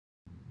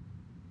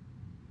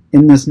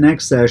In this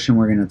next session,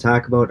 we're going to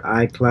talk about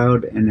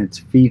iCloud and its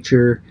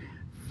feature,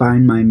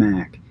 Find My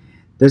Mac.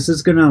 This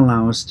is going to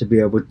allow us to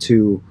be able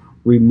to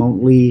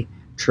remotely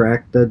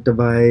track the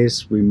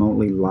device,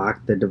 remotely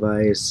lock the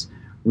device,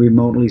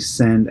 remotely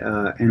send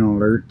an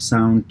alert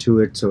sound to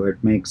it so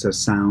it makes a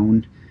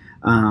sound,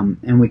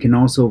 and we can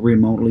also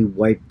remotely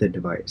wipe the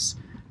device.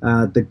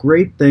 The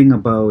great thing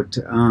about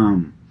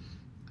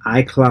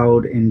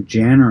iCloud in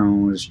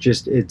general is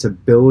just its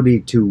ability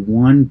to,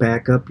 one,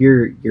 back up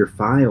your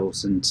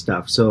files and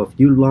stuff. So if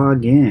you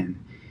log in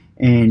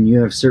and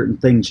you have certain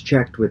things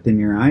checked within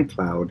your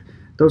iCloud,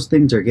 those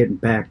things are getting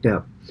backed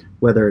up,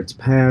 whether it's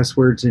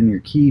passwords in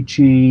your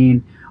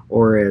keychain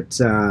or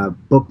it's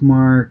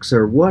bookmarks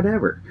or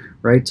whatever,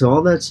 right? So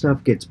all that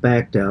stuff gets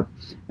backed up,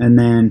 and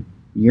then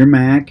your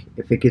Mac,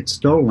 if it gets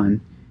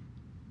stolen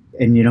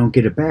and you don't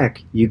get it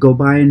back, you go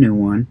buy a new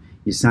one,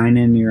 you sign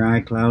in your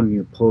iCloud, and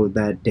you pull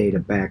that data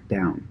back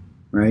down,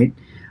 right?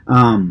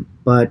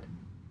 But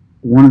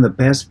one of the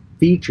best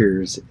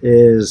features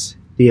is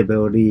the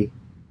ability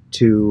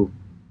to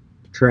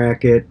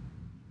track it,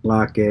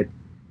 lock it,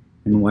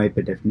 and wipe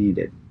it if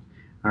needed.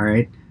 All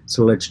right,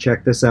 so let's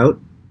check this out.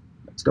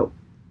 Let's go.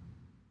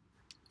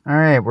 All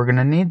right, we're going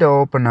to need to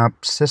open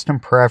up System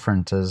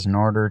Preferences in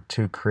order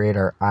to create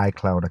our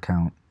iCloud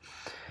account.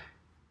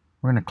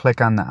 We're going to click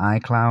on the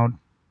iCloud.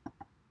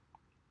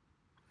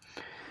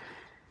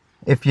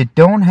 If you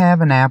don't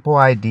have an Apple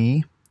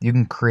ID, you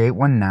can create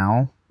one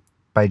now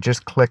by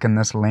just clicking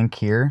this link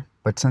here.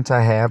 But since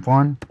I have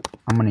one,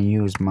 I'm going to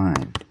use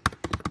mine.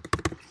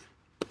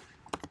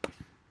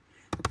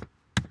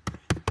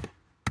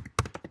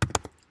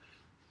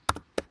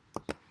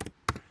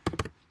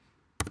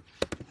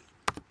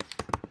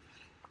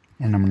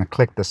 And I'm going to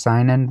click the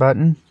sign in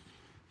button.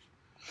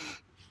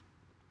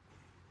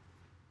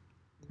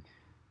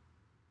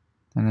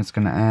 Then it's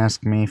going to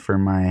ask me for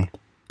my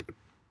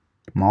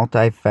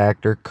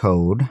multi-factor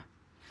code,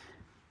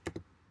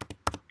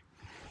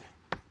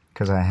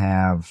 because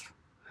I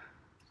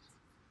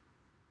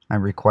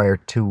require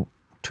two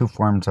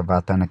forms of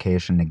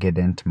authentication to get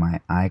into my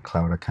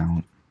iCloud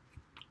account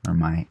or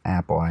my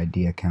Apple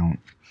ID account.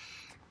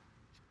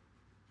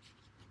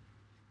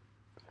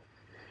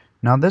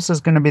 Now this is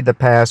going to be the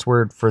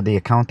password for the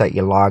account that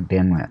you logged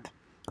in with.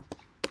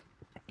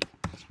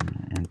 So I'm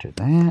going to enter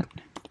that.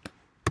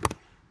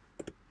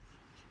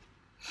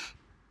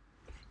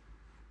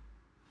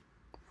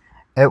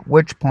 At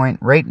which point,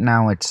 right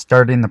now, it's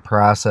starting the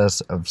process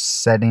of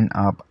setting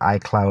up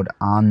iCloud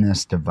on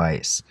this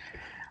device.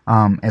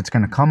 It's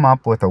going to come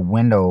up with a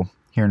window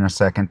here in a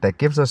second that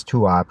gives us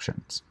two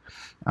options.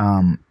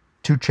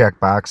 Two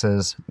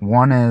checkboxes.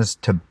 One is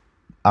to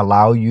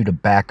allow you to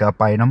back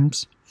up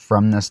items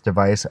from this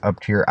device up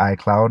to your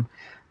iCloud.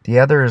 The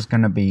other is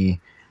going to be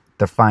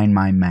the Find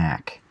My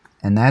Mac.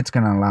 And that's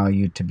going to allow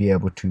you to be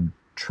able to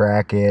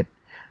track it.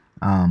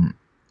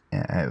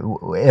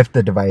 If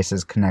the device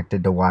is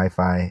connected to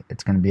Wi-Fi,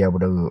 it's going to be able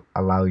to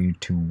allow you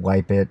to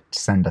wipe it,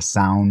 send a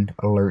sound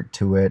alert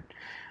to it,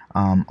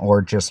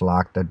 or just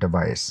lock the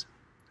device.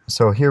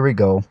 So here we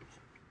go.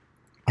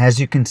 As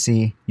you can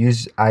see,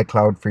 use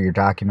iCloud for your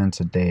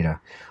documents and data.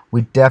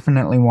 We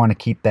definitely want to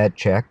keep that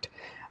checked.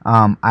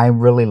 I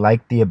really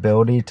like the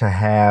ability to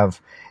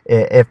have,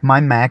 if my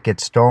Mac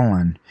gets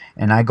stolen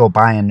and I go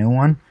buy a new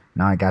one,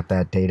 now I got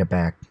that data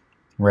back,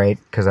 right?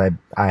 Because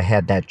I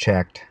had that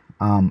checked.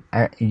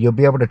 You'll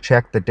be able to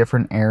check the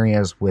different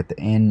areas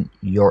within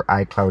your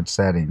iCloud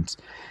settings.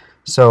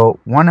 So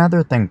one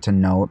other thing to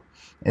note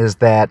is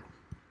that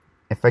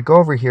if I go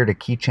over here to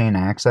keychain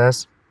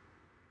access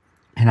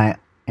and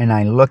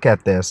I look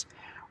at this,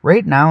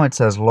 right now it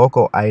says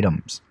local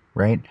items,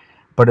 right?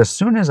 But as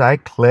soon as I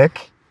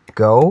click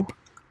go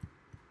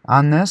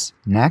on this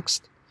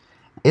next,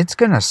 it's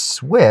going to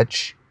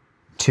switch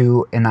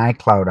to an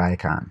iCloud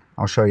icon.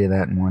 I'll show you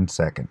that in 1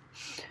 second.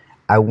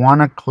 I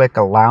want to click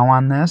allow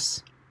on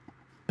this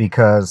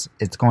because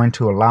it's going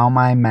to allow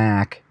my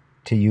Mac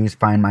to use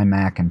Find My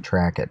Mac and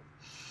track it.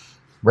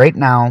 Right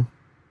now,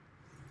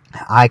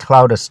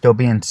 iCloud is still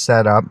being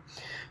set up,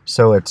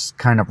 so it's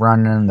kind of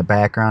running in the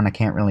background. I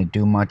can't really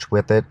do much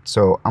with it.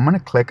 So I'm going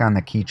to click on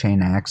the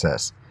keychain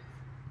access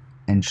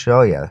and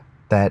show you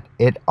that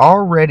it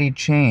already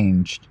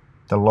changed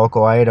the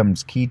local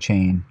items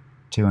keychain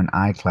to an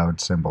iCloud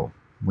symbol.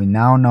 We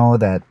now know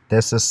that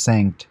this is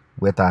synced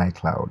with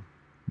iCloud,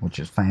 which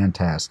is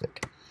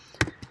fantastic.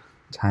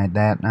 Let's hide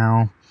that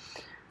now.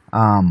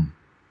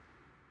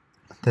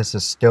 This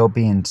is still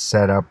being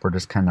set up. We're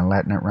just kind of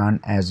letting it run.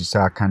 As you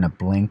saw, it kind of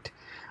blinked.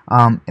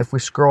 If we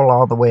scroll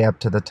all the way up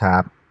to the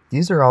top,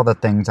 these are all the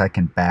things I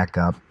can back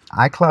up.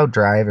 iCloud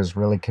Drive is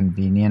really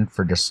convenient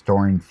for just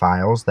storing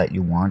files that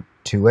you want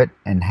to it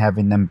and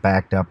having them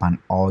backed up on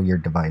all your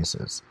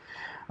devices.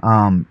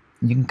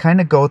 You can kind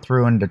of go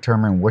through and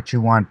determine what you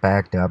want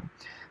backed up.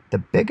 The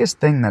biggest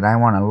thing that I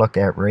want to look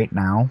at right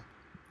now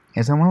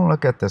is I want to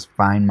look at this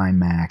Find My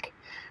Mac.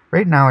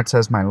 Right now it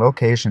says my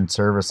location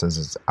services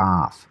is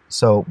off.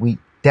 So we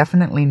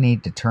definitely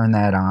need to turn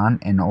that on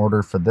in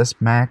order for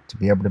this Mac to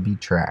be able to be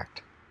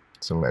tracked.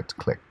 So let's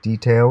click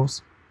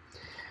Details.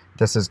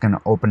 This is going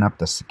to open up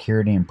the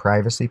security and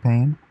privacy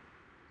pane.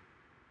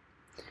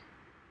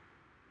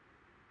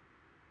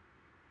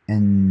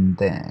 And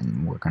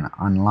then we're going to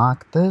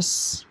unlock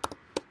this.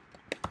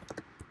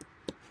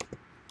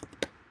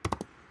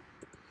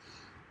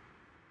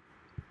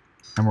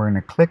 And we're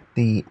going to click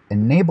the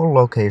Enable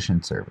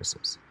Location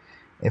Services.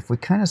 If we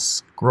kind of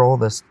scroll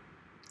this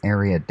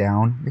area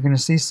down, you're going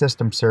to see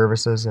System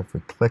Services. If we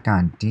click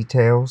on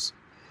Details,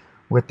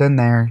 within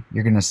there,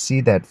 you're going to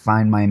see that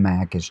Find My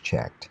Mac is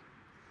checked.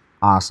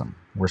 Awesome.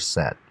 We're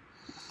set.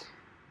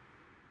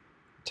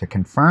 To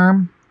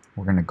confirm,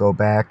 we're going to go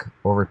back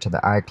over to the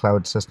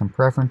iCloud System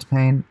Preference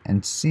pane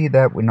and see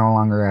that we no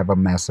longer have a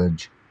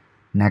message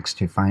next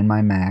to Find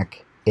My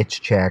Mac. It's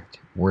checked.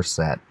 We're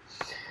set.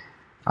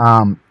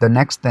 The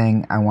next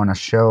thing I want to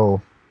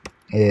show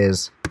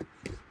is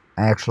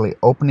actually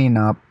opening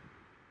up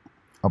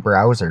a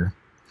browser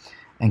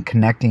and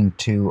connecting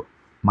to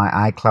my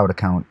iCloud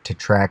account to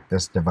track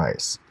this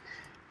device.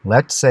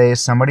 Let's say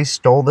somebody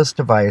stole this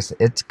device.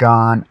 It's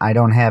gone. I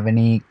don't have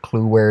any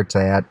clue where it's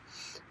at.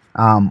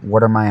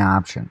 What are my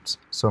options?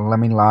 So let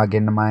me log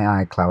into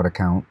my iCloud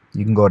account.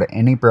 You can go to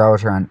any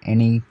browser on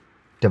any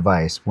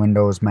device,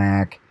 Windows,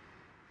 Mac,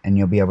 and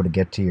you'll be able to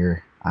get to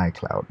your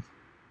iCloud.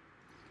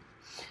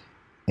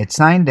 It's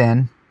signed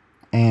in,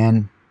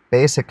 and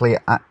basically,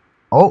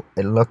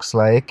 it looks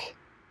like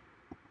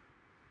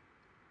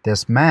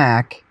this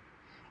Mac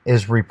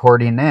is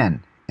reporting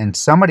in, and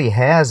somebody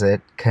has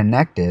it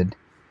connected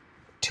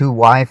to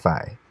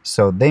Wi-Fi.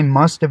 So they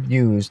must have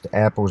used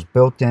Apple's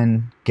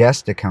built-in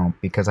guest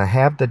account, because I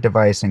have the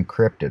device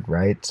encrypted,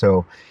 right?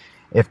 So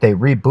if they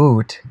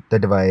reboot the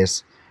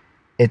device,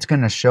 it's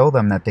going to show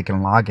them that they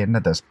can log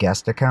into this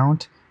guest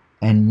account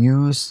and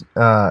use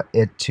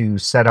it to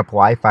set up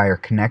Wi-Fi or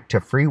connect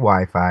to free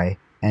Wi-Fi,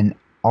 and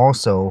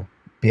also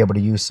be able to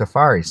use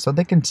Safari. So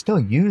they can still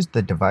use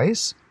the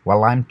device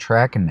while I'm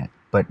tracking it,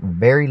 but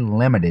very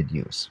limited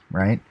use,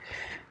 right?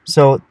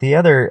 So the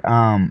other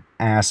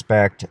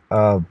aspect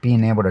of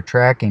being able to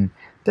tracking,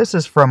 this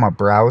is from a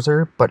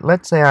browser, but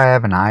let's say I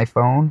have an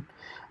iPhone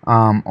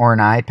or an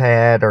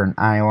iPad or an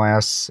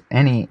iOS,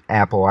 any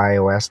Apple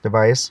iOS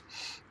device.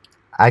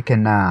 I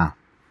can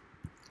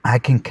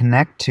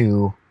connect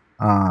to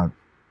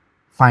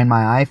Find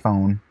My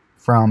iPhone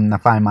from the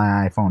Find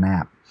My iPhone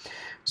app.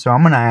 So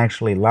I'm going to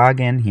actually log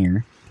in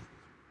here,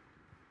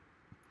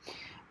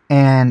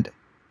 and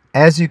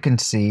as you can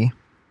see,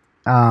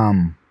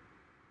 I'm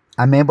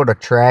able to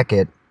track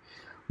it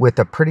with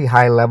a pretty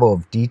high level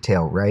of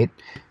detail, right?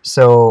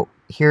 So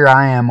here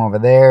I am over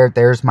there.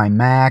 There's my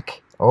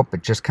Mac. Oh,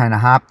 it just kind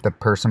of hopped. The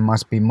person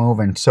must be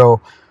moving.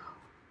 So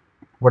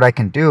what I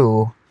can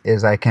do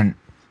is I can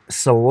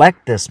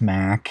select this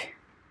Mac,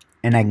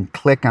 and I can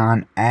click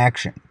on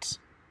Actions.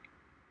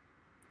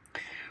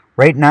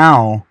 Right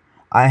now,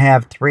 I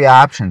have three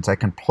options. I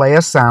can play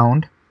a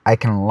sound, I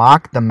can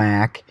lock the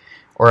Mac,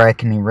 or I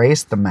can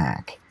erase the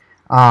Mac.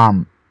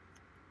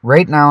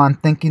 Right now, I'm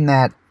thinking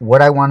that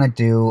what I want to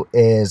do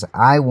is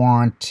I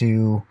want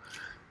to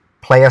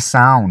play a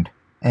sound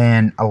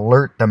and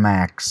alert the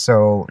Mac.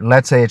 So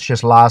let's say it's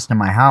just lost in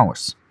my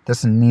house. This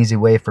is an easy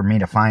way for me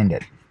to find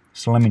it.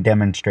 So let me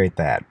demonstrate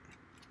that.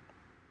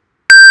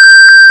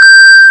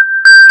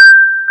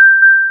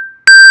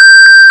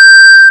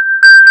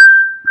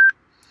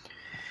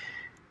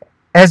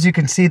 As you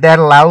can see, that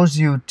allows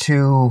you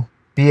to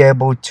be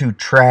able to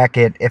track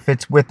it if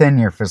it's within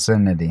your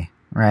vicinity,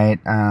 right?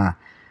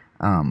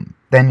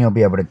 Then you'll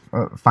be able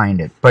to find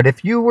it. But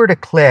if you were to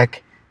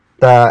click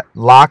the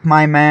Lock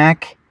My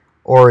Mac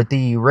or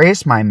the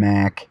Erase My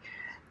Mac,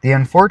 the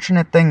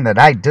unfortunate thing that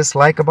I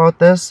dislike about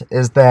this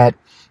is that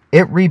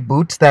it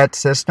reboots that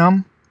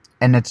system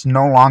and it's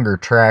no longer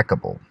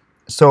trackable.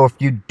 So if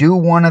you do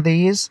one of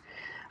these,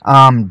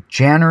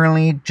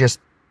 generally just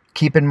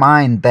keep in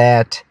mind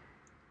that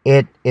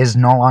it is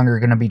no longer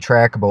going to be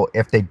trackable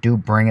if they do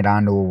bring it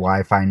onto a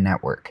Wi-Fi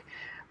network.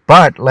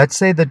 But let's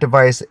say the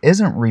device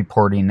isn't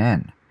reporting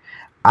in.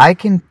 I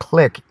can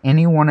click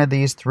any one of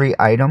these three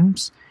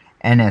items,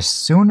 and as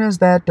soon as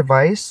that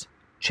device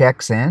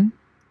checks in,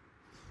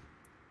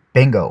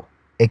 bingo,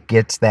 it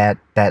gets that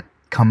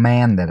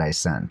command that I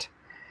sent.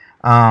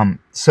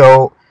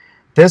 So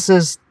this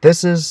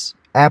is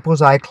Apple's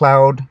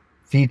iCloud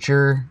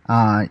feature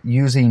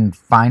using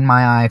Find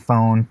My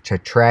iPhone to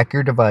track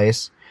your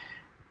device,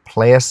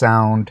 play a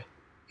sound.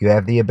 You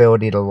have the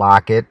ability to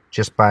lock it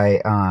just by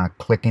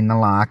clicking the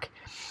lock.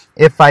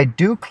 If I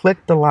do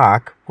click the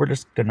lock, we're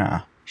just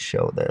gonna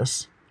show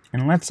this,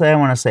 and let's say I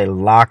want to say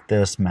lock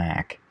this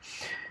Mac.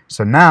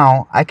 So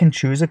now I can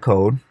choose a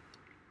code.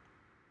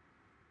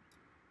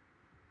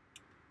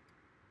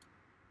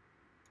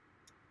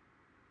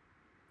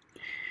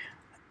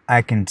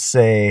 I can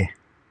say,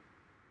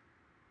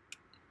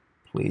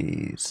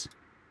 please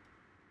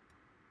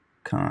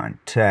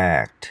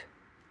contact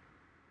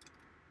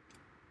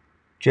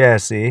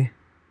Jesse.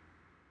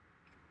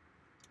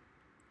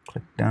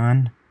 Click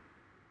done,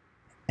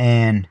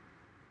 and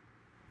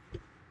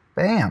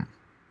bam,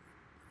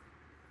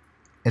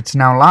 it's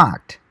now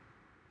locked.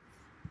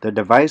 The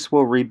device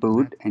will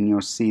reboot and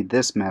you'll see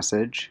this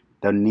message.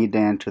 They'll need to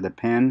enter the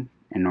PIN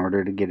in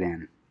order to get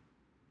in.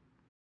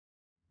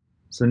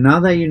 So now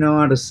that you know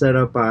how to set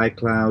up an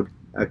iCloud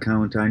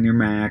account on your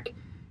Mac,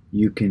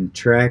 you can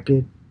track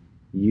it,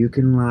 you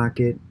can lock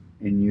it,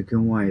 and you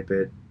can wipe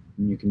it,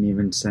 and you can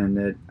even send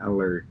it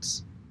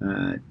alerts,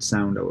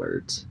 sound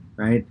alerts,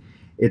 right?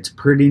 It's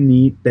pretty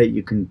neat that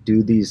you can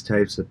do these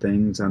types of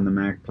things on the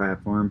Mac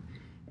platform,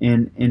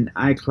 and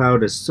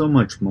iCloud is so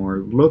much more.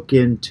 Look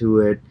into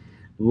it,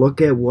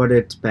 look at what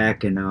it's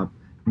backing up,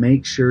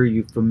 make sure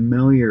you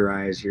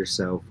familiarize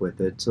yourself with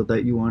it so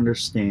that you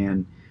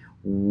understand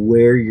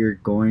where you're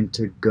going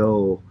to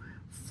go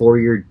for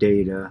your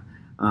data,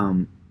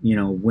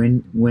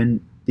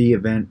 when the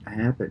event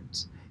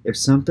happens. If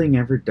something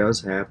ever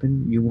does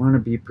happen, you want to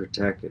be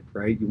protected,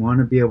 right? You want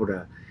to be able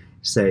to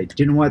say,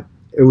 you know what,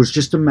 it was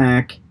just a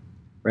Mac,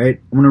 right?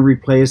 I'm going to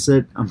replace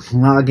it. I'm going to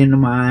log into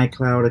my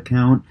iCloud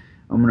account.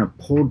 I'm going to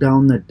pull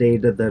down the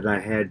data that I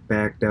had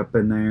backed up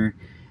in there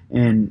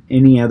and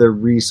any other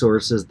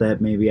resources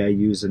that maybe I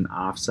use an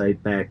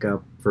offsite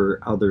backup for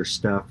other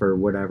stuff or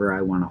whatever.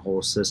 I want a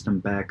whole system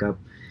backup.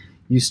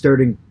 You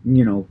start,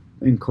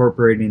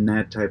 incorporating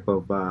that type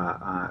of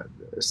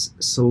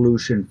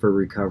solution for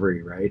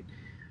recovery, right?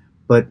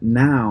 But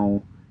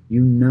now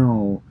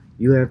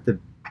you have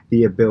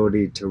the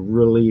ability to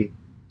really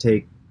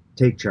take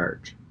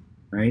charge,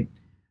 right?